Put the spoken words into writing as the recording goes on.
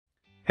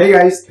Hey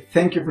guys,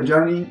 thank you for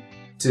joining.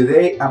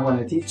 Today I'm going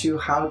to teach you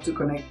how to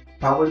connect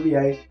Power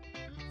BI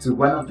to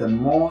one of the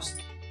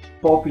most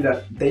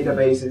popular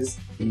databases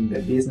in the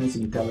business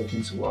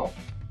intelligence world,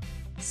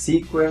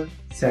 SQL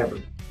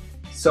Server.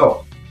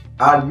 So,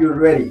 are you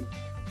ready?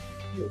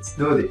 Let's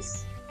do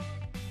this.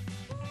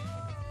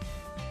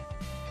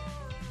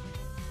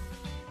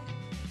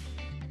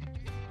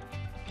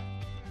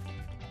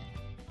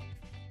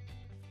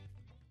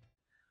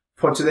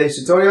 For today's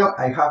tutorial,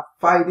 I have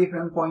 5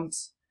 different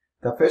points.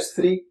 The first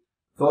 3,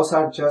 those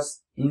are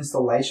just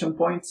installation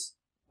points.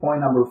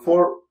 Point number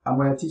 4, I'm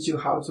going to teach you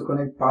how to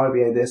connect Power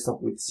BI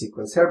Desktop with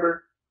SQL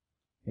Server.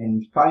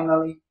 And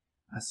finally,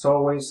 as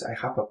always, I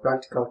have a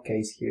practical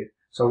case here.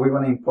 So we're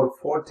going to import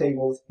 4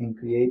 tables and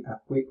create a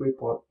quick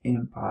report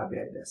in Power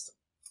BI Desktop.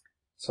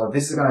 So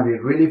this is going to be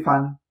really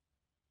fun.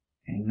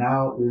 And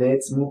now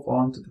let's move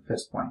on to the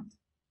first point.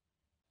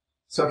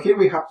 So here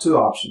we have 2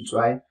 options,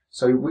 right?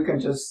 So we can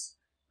just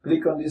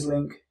click on this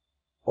link,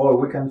 or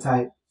we can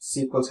type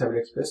SQL Server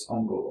Express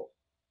on Google.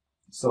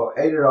 So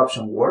either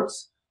option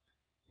works.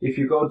 If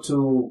you go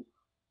to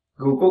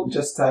Google,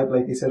 just type,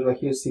 like it says right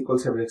here, SQL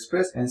Server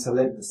Express, and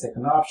select the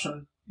second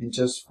option and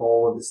just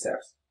follow the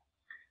steps.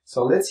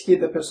 So let's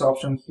hit the first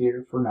option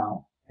here for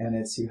now, and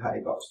let's see how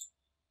it goes.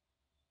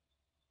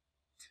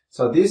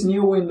 So this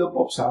new window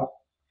pops up,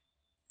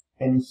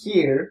 and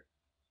here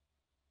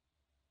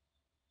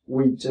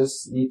we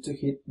just need to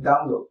hit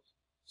download.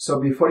 So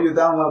before you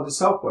download the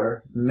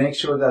software, make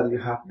sure that you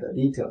have the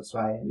details,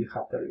 right? You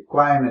have the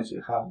requirements,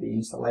 you have the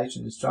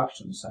installation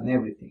instructions and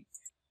everything.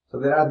 So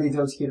there are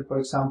details here, for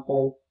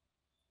example,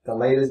 the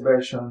latest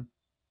version,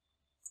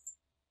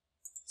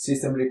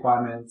 system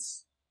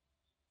requirements,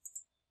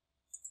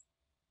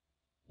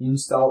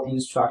 install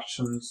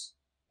instructions,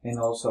 and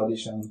also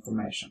additional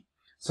information.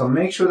 So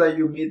make sure that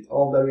you meet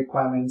all the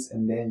requirements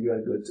and then you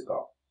are good to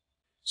go.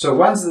 So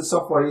once the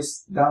software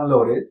is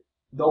downloaded,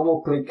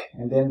 double click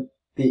and then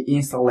the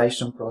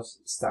installation process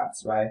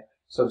starts, right?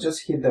 So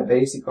just hit the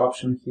basic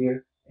option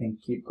here and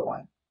keep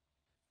going.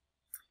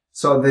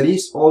 So there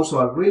is also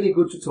a really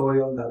good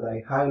tutorial that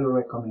I highly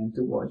recommend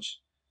to watch.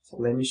 So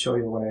let me show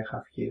you what I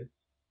have here.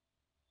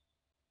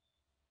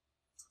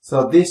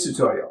 So this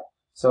tutorial.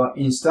 So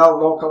install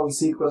local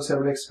SQL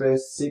Server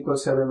Express, SQL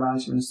Server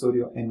Management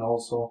Studio, and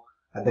also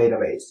a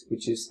database,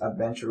 which is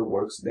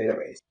AdventureWorks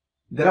database.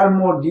 There are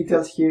more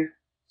details here.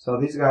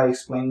 So this guy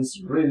explains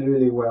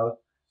really well.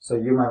 So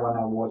you might want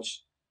to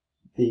watch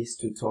this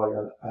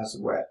tutorial as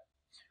well.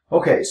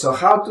 Okay, so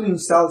how to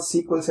install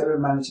SQL Server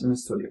Management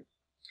Studio.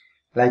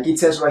 Like it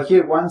says right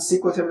here, once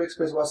SQL Server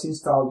Express was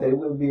installed, there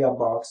will be a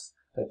box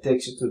that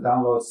takes you to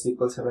download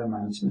SQL Server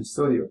Management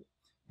Studio.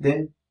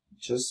 Then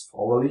just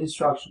follow the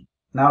instruction.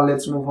 Now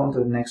let's move on to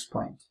the next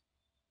point.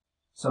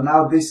 So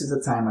now this is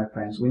the time, my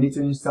friends. We need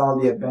to install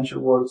the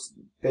AdventureWorks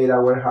Data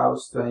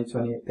Warehouse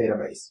 2020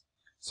 database.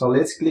 So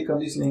let's click on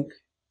this link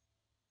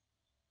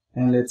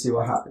and let's see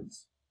what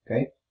happens.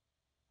 Okay,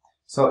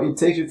 so it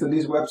takes you to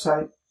this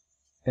website,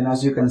 and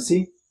as you can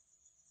see,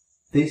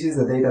 this is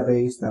the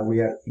database that we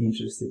are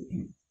interested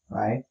in,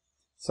 right?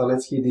 So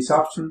let's hit this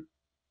option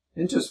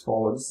and just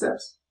follow the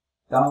steps.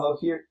 Download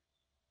here,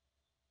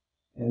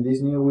 and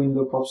this new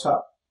window pops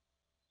up.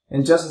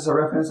 And just as a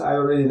reference, I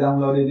already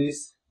downloaded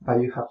this,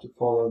 but you have to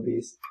follow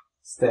these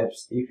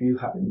steps if you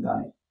haven't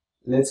done it.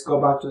 Let's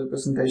go back to the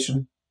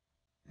presentation.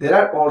 There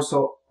are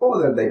also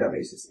other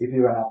databases if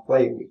you want to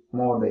play with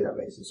more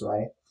databases,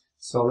 right?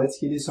 So let's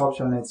hit this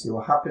option, let's see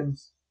what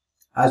happens.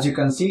 As you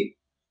can see,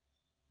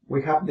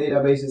 we have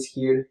databases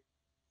here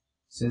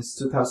since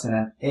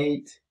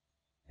 2008,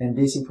 and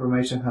this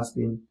information has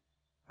been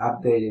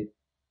updated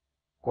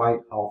quite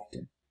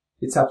often.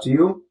 It's up to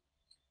you,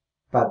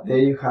 but there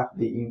you have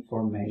the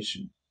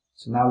information.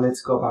 So now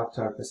let's go back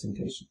to our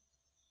presentation.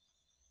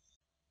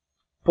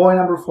 Point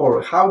number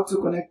 4, how to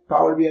connect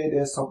Power BI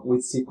Desktop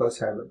with SQL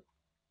Server.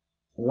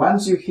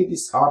 Once you hit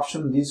this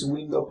option, this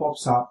window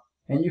pops up,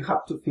 and you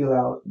have to fill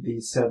out the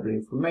server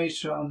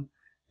information,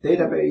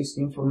 database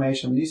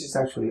information. This is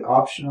actually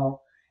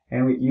optional,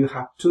 and you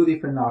have 2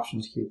 different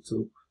options here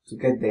to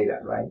get data,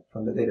 right,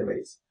 from the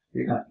database.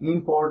 You can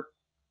import,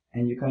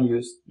 and you can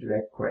use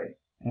direct query.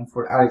 And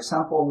for our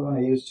example, we're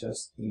going to use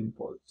just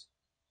import.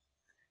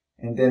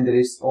 And then there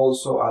is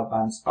also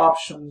advanced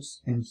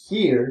options, and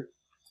here,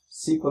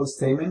 SQL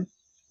statement,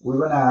 we're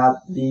going to add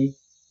the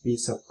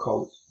piece of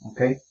code,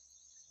 okay?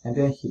 And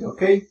then hit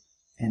OK,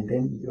 and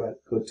then you are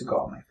good to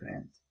go, my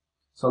friend.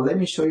 So let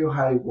me show you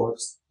how it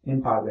works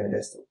in Power BI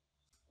Desktop.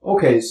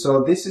 Okay,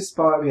 so this is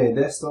Power BI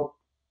Desktop,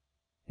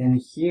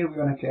 and here we're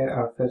going to create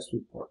our first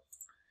report.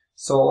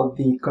 So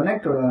the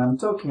connector that I'm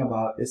talking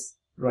about is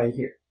right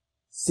here,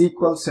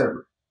 SQL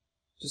Server.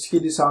 Just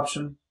hit this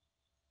option,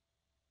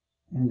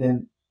 and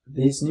then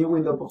this new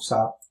window pops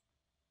up,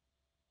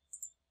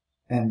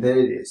 and there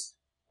it is,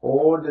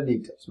 all the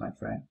details, my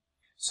friend.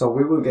 So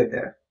we will get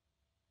there.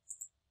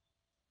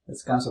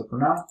 Let's cancel for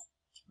now.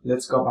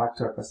 Let's go back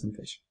to our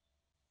presentation.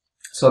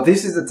 So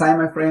this is the time,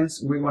 my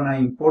friends. We want to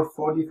import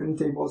 4 different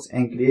tables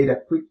and create a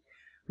quick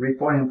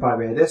report in Power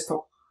BI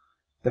Desktop.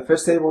 The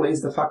first table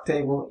is the fact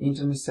table,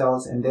 internet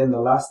sales, and then the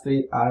last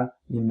three are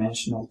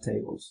dimensional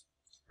tables.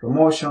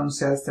 Promotion,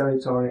 sales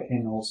territory,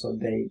 and also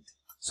date.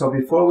 So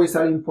before we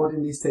start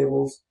importing these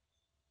tables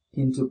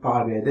into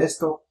Power BI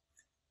Desktop,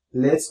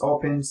 let's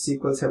open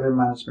SQL Server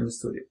Management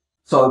Studio.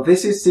 So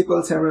this is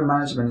SQL Server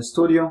Management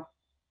Studio.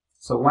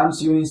 So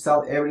once you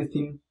install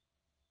everything,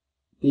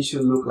 this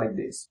should look like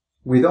this.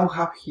 We don't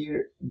have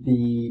here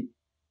the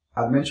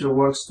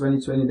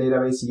AdventureWorks2020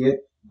 database yet,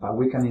 but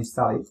we can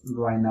install it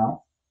right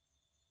now.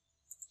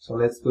 So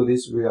let's do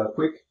this real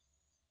quick.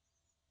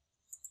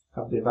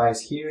 Have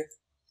device here,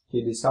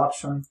 hit this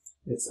option,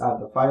 let's add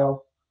the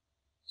file.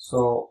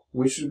 So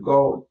we should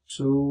go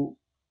to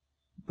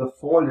the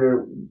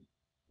folder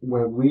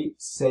where we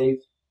save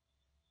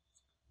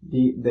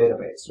the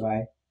database,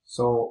 right?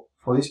 So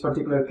for this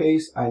particular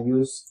case, I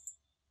use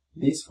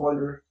this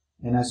folder,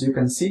 and as you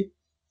can see,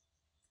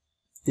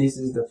 this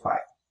is the file.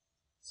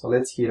 So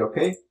let's hit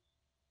OK,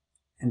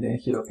 and then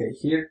hit OK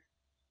here,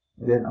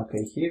 and then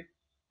OK here,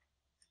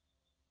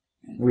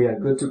 and we are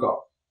good to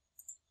go.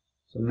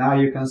 So now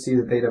you can see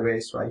the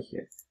database right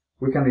here.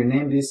 We can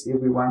rename this if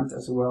we want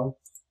as well.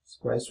 It's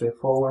quite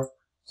straightforward.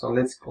 So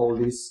let's call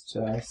this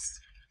just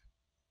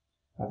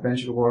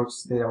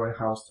AdventureWorks Data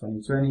Warehouse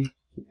 2020.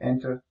 Hit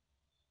enter.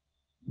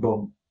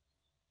 Boom.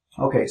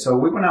 Okay, so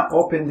we're gonna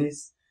open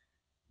this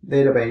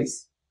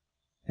database,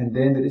 and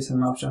then there is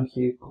an option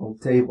here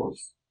called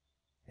tables.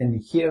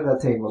 And here are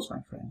the tables, my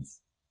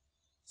friends.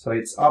 So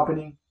it's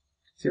opening.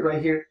 See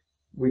right here,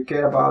 we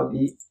care about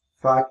the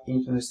fact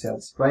internet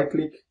sales. Right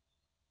click,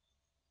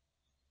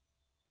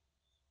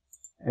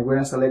 and we're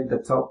gonna select the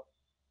top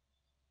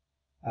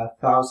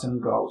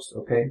 1,000 rows.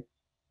 Okay,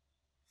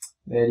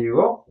 there you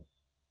go.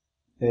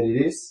 There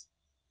it is.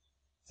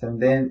 And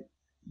then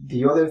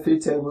the other three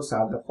tables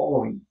are the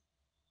following.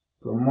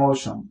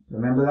 Promotion,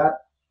 remember that?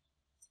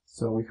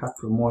 So we have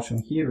promotion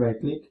here, right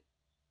click.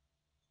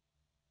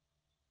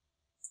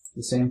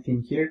 The same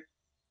thing here.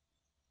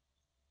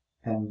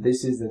 And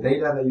this is the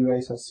data that you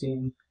guys are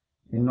seeing.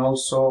 And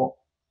also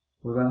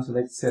we're going to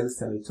select sales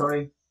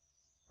territory,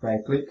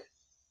 right click.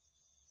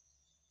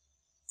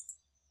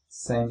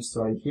 Same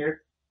story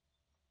here.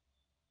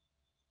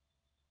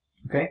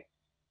 Okay.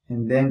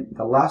 And then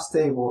the last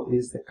table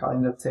is the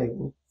calendar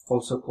table,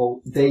 also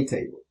called day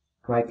table.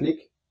 Right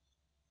click.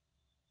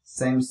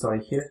 Same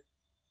story here.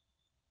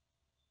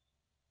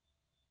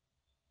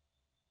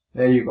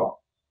 There you go.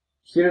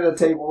 Here are the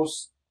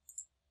tables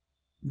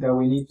that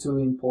we need to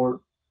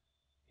import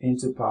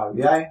into Power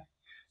BI.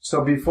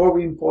 So before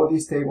we import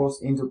these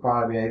tables into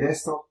Power BI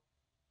Desktop,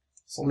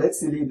 so let's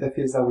delete the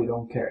fields that we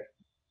don't care.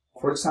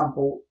 For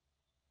example,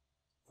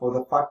 for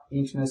the fact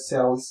internet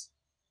sales,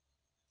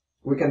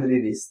 we can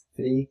delete these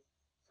three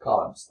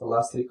columns, the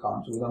last three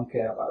columns. We don't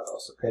care about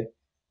those, okay?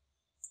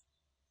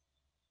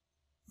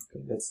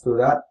 Okay, let's do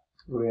that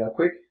real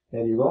quick.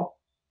 There you go.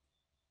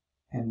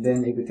 And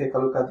then if we take a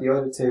look at the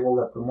other table,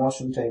 the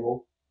promotion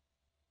table,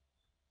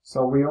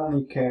 so we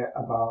only care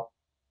about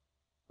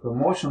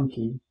promotion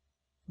key,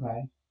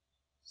 right?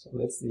 So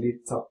let's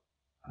delete top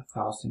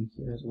 1,000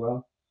 here as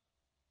well.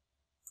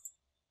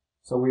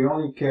 So we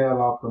only care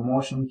about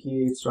promotion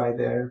key, it's right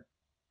there.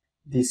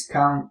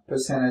 Discount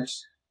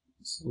percentage,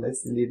 so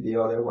let's delete the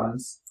other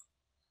ones.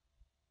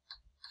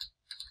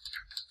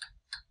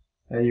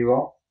 There you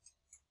go.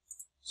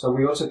 So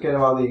we also care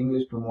about the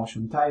English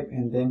promotion type,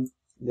 and then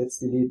let's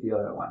delete the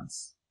other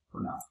ones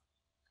for now.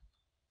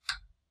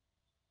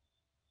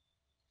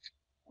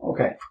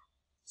 Okay,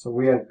 so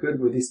we are good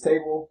with this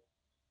table.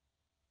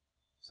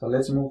 So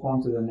let's move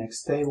on to the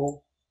next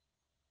table.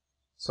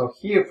 So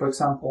here, for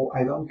example,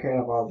 I don't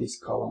care about this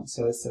column,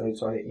 sales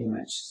territory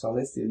image. So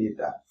let's delete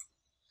that.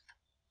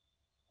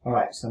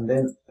 Alright, so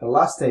then the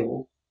last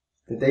table,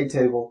 the day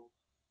table,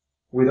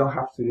 we don't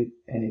have to delete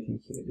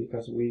anything here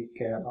because we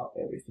care about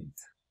everything.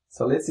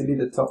 So let's delete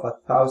the top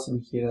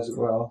 1,000 here as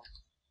well.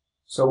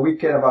 So we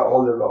care about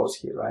all the rows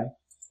here, right?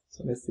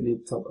 So let's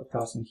delete top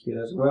 1,000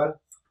 here as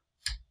well.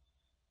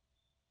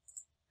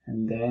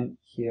 And then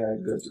here,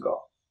 good to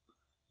go.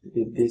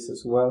 Delete this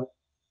as well.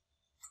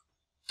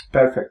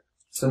 Perfect.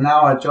 So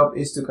now our job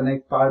is to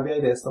connect Power BI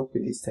Desktop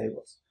with these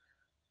tables.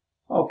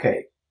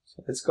 Okay,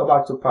 so let's go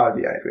back to Power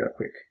BI real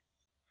quick.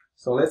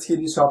 So let's hit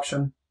this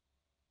option.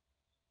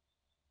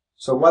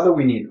 So what do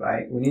we need,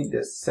 right? We need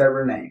the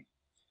server name.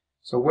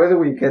 So where do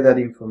we get that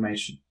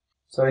information?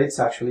 So it's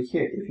actually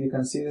here. If you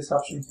can see this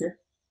option here,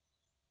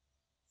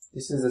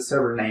 this is the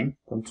server name,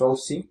 Control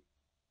C.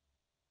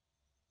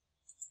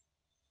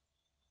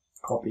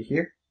 Copy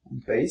here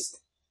and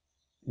paste.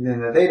 And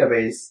then the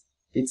database,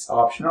 it's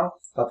optional,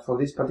 but for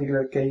this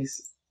particular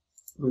case,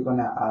 we're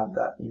gonna add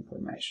that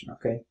information,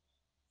 okay?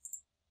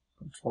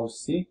 Control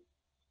C,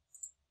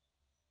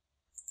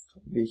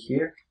 be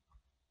here.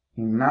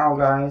 And now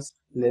guys,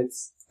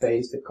 let's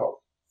paste the code.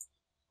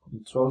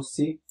 Control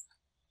C,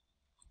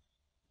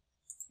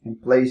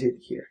 and place it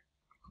here.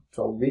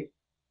 Control V.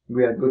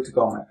 We are good to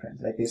go, my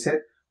friends. Like I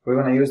said,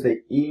 we're gonna use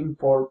the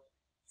import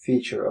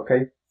feature,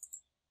 okay?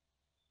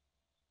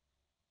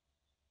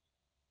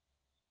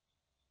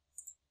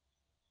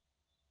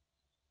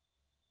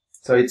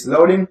 So it's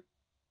loading.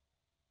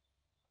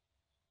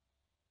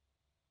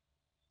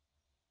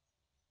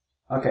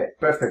 Okay,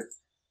 perfect.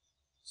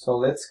 So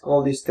let's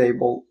call this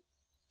table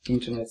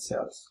Internet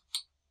Sales.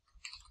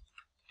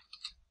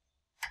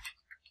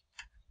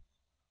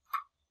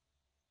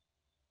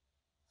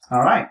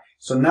 Alright,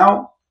 so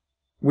now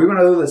we're going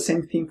to do the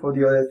same thing for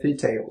the other 3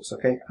 tables,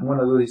 okay? I'm going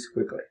to do this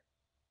quickly.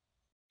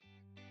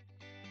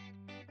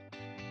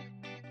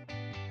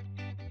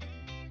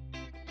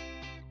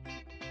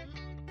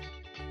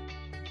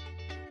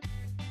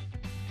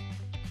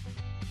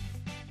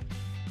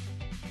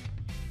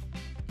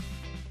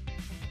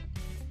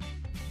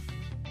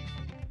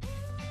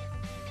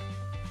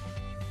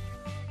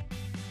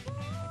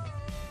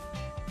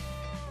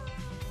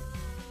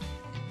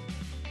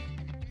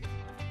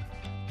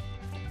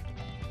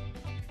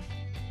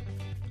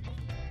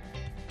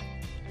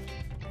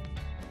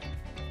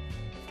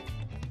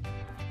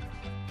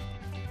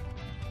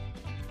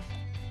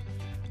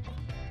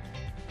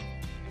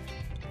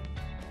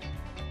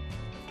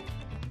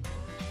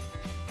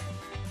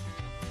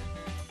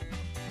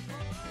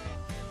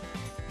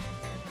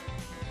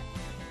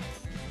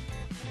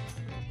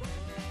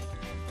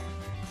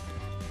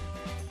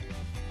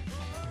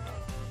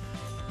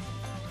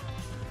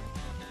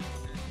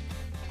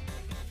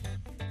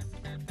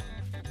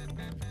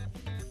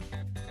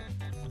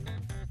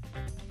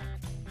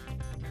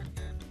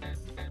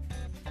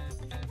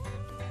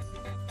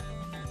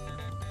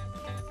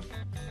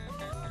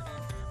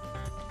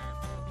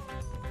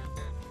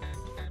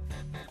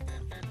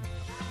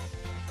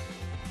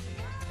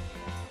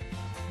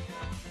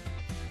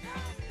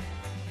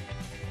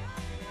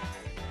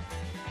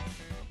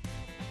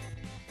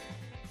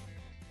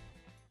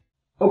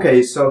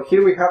 Okay, so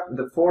here we have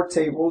the 4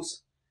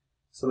 tables.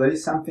 So there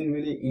is something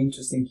really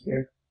interesting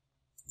here.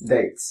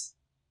 Dates.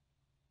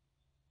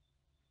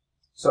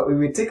 So if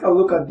we take a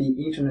look at the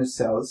Internet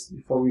Sales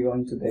before we go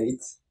into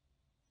dates,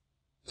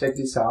 check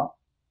this out.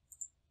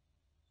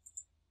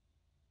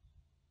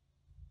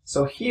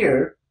 So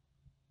here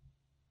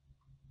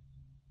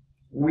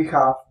we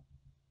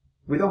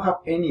don't have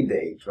any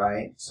date,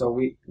 right? So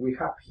we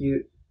have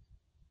here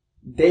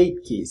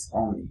date keys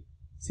only.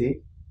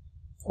 See?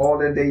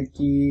 Order date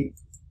key,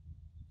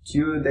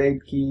 due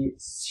date key,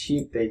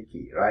 ship date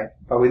key, right?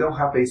 But we don't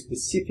have a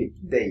specific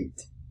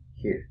date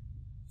here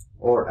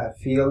or a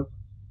field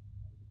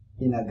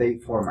in a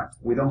date format.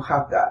 We don't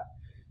have that.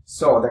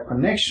 So the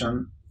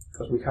connection,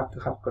 because we have to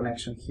have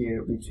connection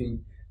here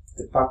between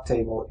the fact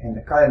table and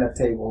the calendar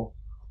table,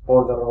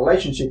 or the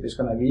relationship is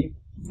going to be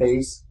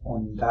based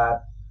on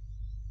that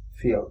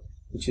field,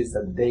 which is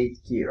the date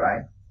key,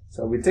 right?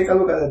 So we take a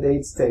look at the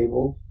dates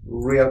table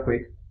real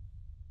quick.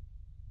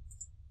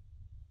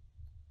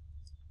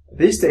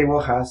 This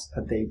table has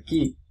a date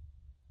key.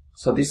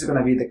 So this is going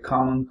to be the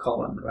common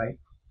column, right?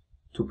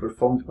 To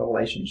perform the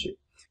relationship.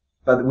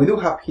 But we do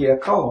have here a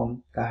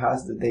column that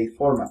has the date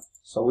format.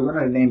 So we're going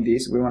to rename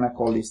this. We want to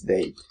call this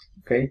date.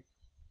 Okay?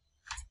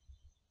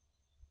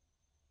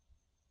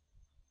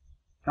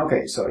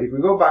 Okay, so if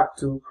we go back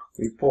to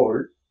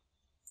report,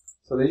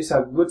 so there is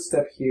a good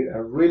step here,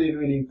 a really,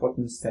 really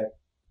important step.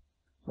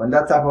 When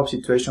that type of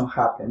situation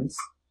happens,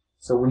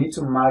 so we need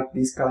to mark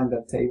this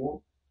calendar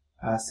table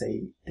as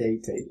a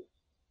date table.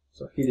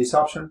 So hit this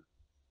option,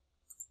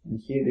 and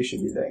here there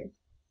should be date.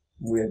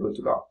 We are good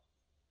to go.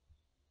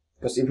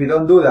 Because if we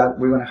don't do that,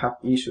 we're going to have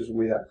issues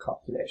with our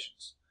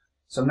calculations.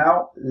 So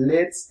now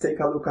let's take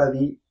a look at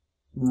the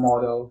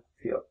model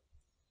field.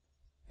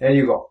 There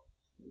you go.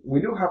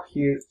 We do have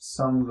here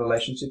some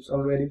relationships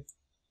already.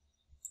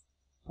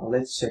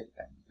 Let's check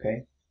them,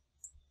 okay?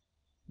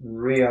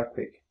 Real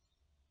quick.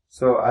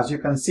 So as you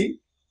can see,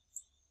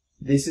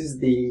 this is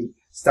the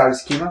star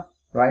schema,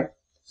 right?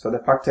 So the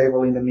fact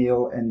table in the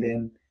middle and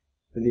then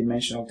the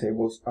dimensional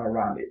tables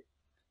around it.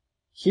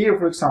 Here,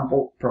 for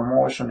example,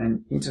 promotion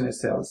and internet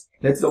sales.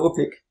 Let's double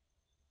click.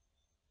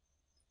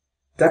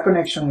 That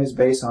connection is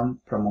based on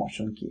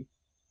promotion key.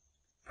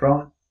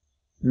 From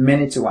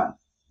many to one.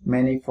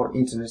 Many for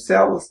internet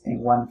sales and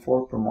one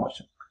for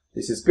promotion.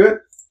 This is good.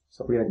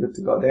 So we are good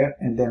to go there.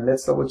 And then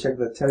let's double check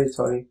the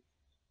territory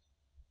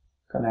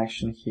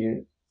connection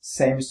here.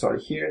 Same story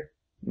here.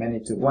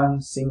 Many to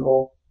one,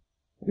 single.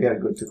 We are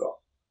good to go.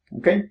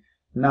 Okay.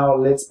 Now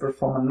let's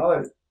perform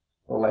another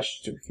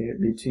relationship here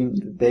between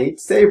the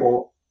dates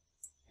table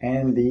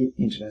and the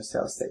internet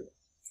sales table.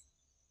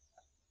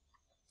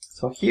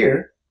 So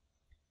here,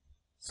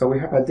 so we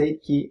have a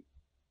date key,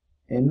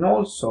 and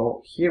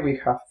also here we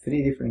have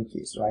 3 different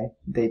keys, right?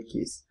 Date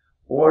keys.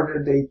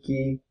 Order date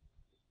key,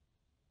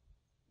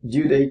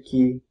 due date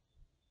key,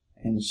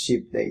 and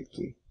ship date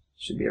key.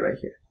 Should be right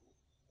here.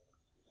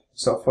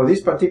 So for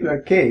this particular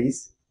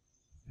case,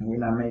 I'm going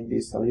to make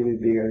this a little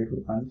bit bigger if we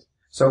want.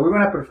 So we're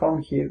going to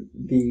perform here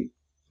the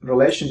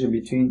relationship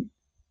between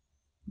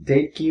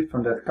date key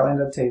from the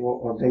calendar table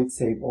or dates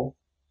table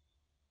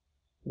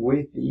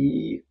with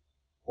the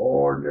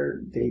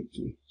order date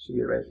key. Should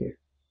be right here.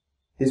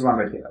 This one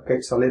right here.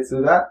 Okay, so let's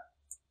do that.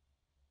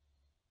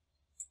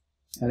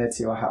 And let's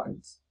see what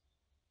happens.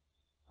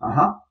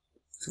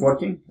 It's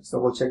working. Let's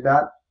double check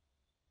that.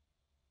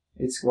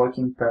 It's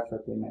working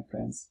perfectly, my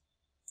friends.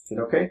 Is it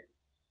okay?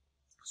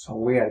 So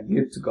we are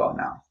good to go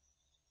now.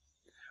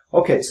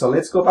 Okay, so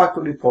let's go back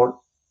to report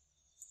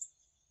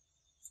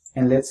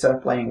and let's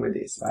start playing with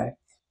this, right?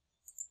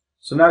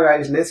 So now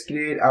guys, let's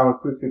create our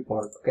quick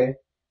report, okay?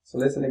 So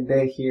let's select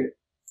date here.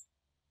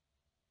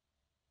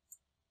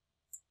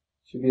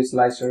 Should be a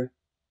slicer.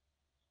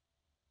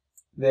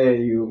 There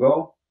you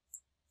go.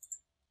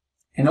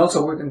 And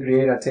also we can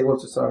create a table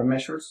to store our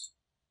measures.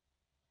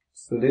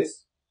 Let's do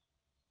this.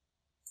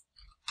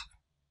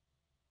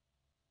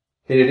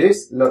 Here it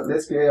is.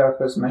 Let's create our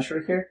first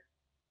measure here.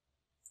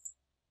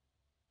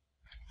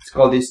 Let's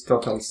call this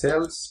total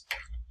sales.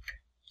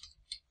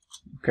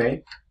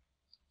 Okay.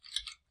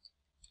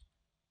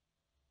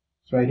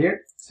 It's right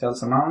here,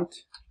 sales amount.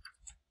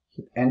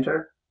 Hit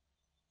enter.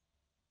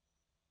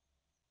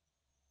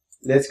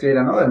 Let's create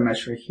another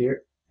measure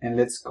here and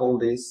let's call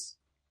this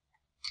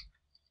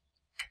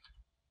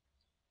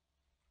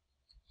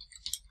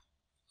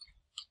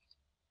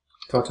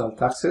total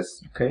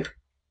taxes. Okay.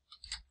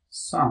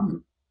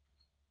 Sum.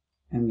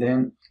 And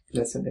then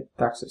let's select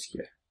taxes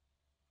here.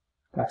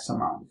 Tax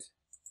amount.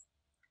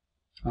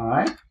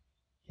 Alright.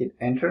 Hit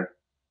enter.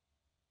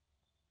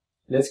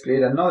 Let's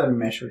create another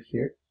measure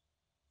here.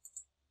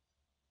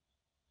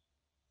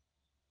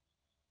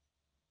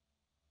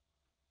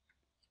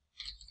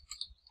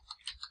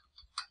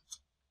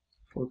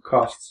 For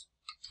costs.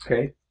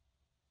 Okay.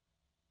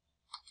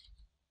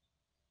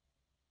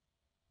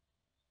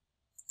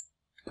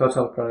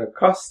 Total product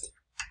cost.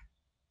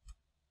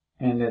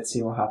 And let's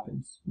see what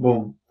happens.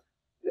 Boom.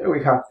 There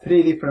we have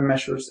 3 different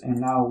measures and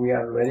now we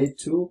are ready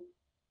to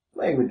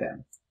play with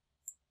them.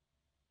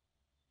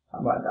 How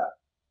about that?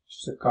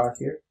 Just a card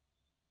here.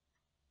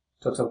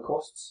 Total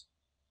costs,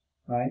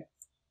 right?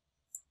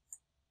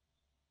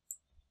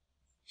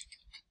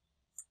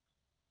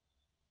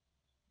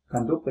 You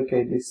can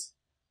duplicate this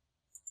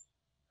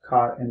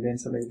card and then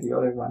select the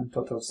other one,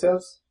 total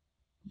sales.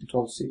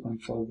 Control C,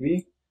 Control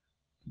V.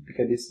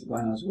 Duplicate this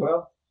one as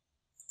well.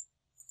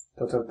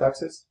 Total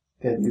taxes.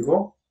 There you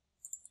go.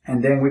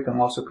 And then we can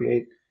also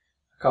create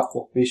a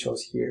couple of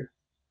visuals here.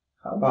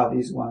 How about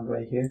this one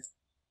right here?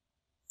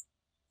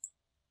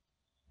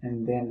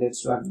 And then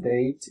let's drag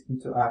date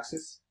into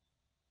axis.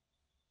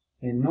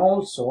 And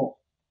also,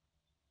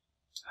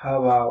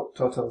 how about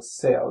total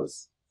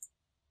sales?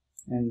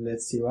 And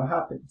let's see what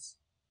happens.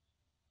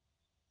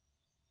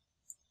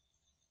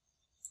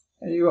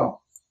 There you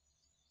go.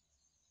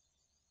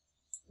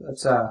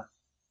 That's a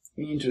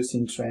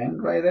interesting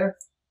trend right there.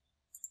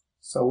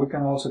 So we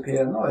can also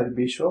create another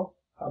visual.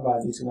 How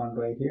about this one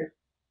right here?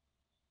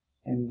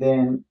 And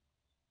then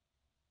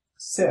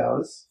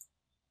sales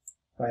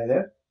right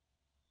there.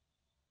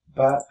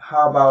 But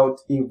how about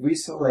if we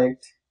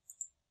select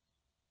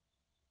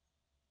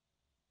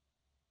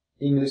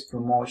English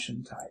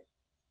promotion type?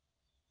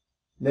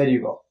 There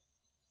you go.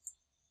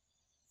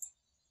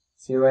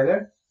 See right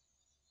there?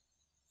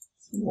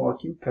 It's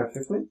working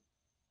perfectly.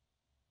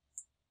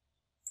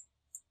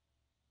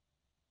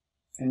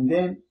 And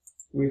then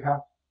we have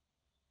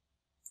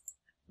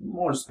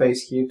more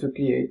space here to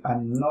create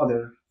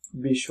another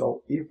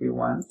visual if we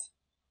want.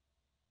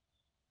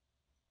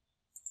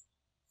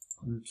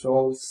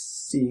 Control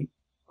C,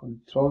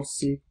 Control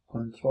C,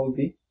 Control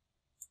V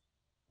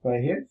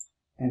right here.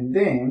 And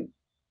then,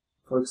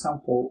 for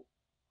example,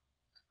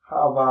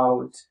 how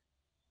about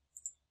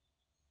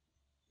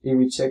if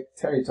we check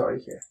territory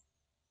here?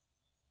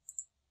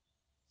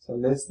 So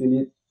let's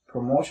delete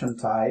promotion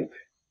type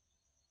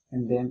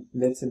and then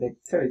let's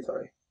select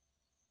territory.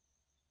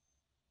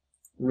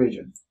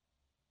 Region.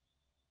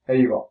 There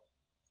you go.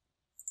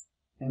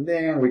 And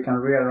then we can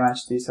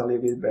rearrange this a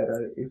little bit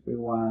better if we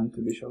want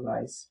to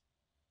visualize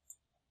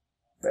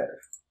better.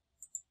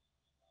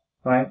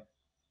 Right?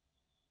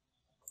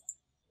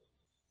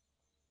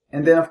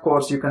 And then of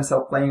course you can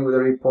start playing with the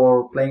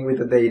report, playing with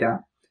the data,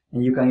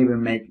 and you can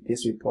even make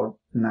this report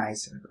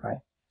nicer, right?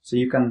 So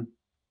you can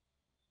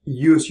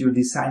use your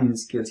designing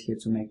skills here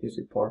to make this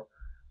report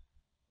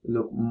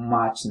look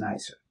much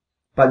nicer.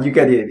 But you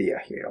get the idea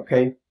here,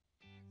 okay?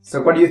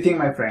 So what do you think,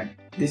 my friend?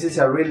 This is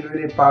a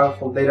really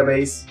powerful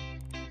database,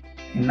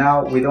 and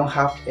now we don't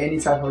have any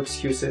type of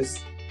excuses.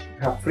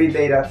 We have free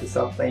data to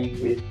start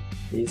playing with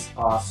these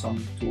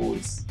awesome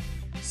tools.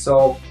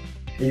 So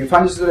if you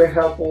find this tutorial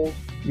helpful,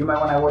 you might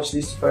want to watch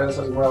these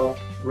tutorials as well.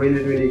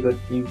 Really good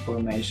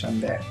information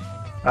there.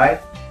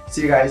 Right?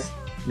 See you guys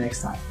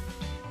next time.